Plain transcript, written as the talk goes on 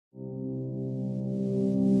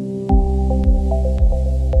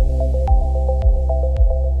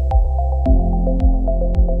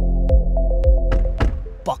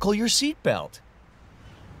buckle your seatbelt.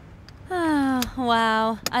 Oh,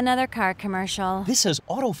 wow. Another car commercial. This is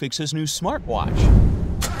AutoFix's new smartwatch.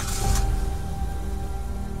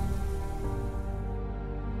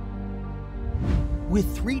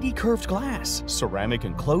 With 3D curved glass, ceramic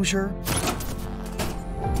enclosure.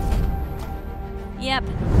 Yep,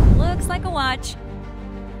 looks like a watch.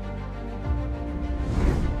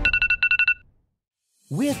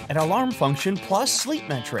 With an alarm function plus sleep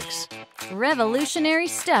metrics. Revolutionary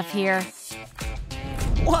stuff here.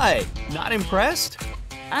 What? Not impressed?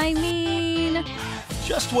 I mean...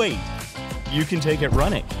 Just wait. You can take it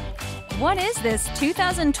running. What is this,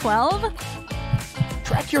 2012?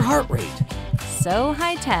 Track your heart rate. So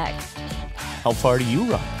high-tech. How far do you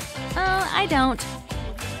run? I don't.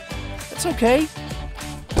 That's okay.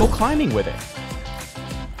 Go climbing with it.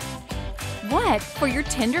 What, for your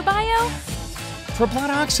Tinder bio? For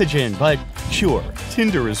blood oxygen, but sure,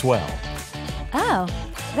 Tinder as well. Oh,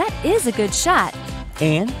 that is a good shot.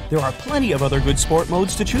 And there are plenty of other good sport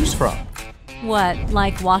modes to choose from. What,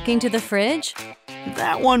 like walking to the fridge?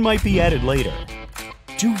 That one might be added later.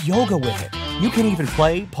 Do yoga with it. You can even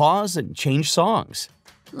play, pause, and change songs.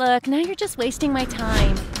 Look, now you're just wasting my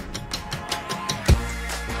time.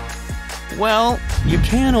 Well, you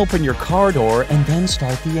can open your car door and then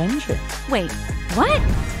start the engine. Wait, what?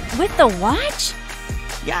 With the watch?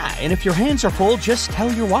 Yeah, and if your hands are full, just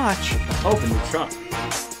tell your watch. Open the trunk.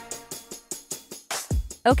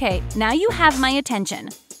 Okay, now you have my attention.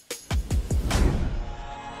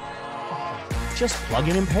 Just plug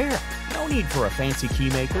in and pair. No need for a fancy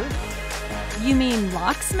key maker. You mean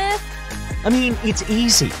Locksmith? I mean, it's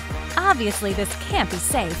easy. Obviously, this can't be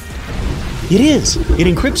safe. It is. It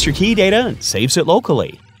encrypts your key data and saves it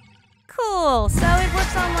locally. Cool, so it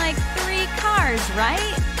works on like 3 cars,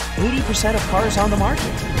 right? 80% of cars on the market.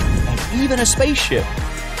 And even a spaceship.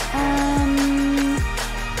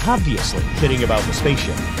 Obviously, kidding about the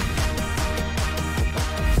spaceship.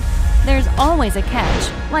 There's always a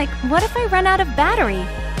catch. Like, what if I run out of battery?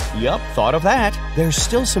 Yup, thought of that. There's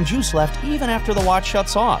still some juice left even after the watch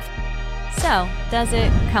shuts off. So, does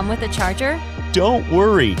it come with a charger? Don't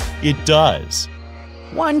worry, it does.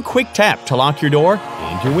 One quick tap to lock your door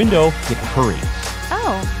and your window in a hurry.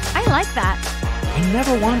 Oh, I like that. And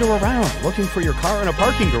never wander around looking for your car in a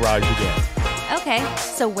parking garage again. Okay,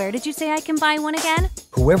 so where did you say I can buy one again?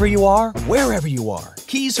 Whoever you are, wherever you are,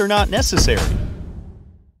 keys are not necessary.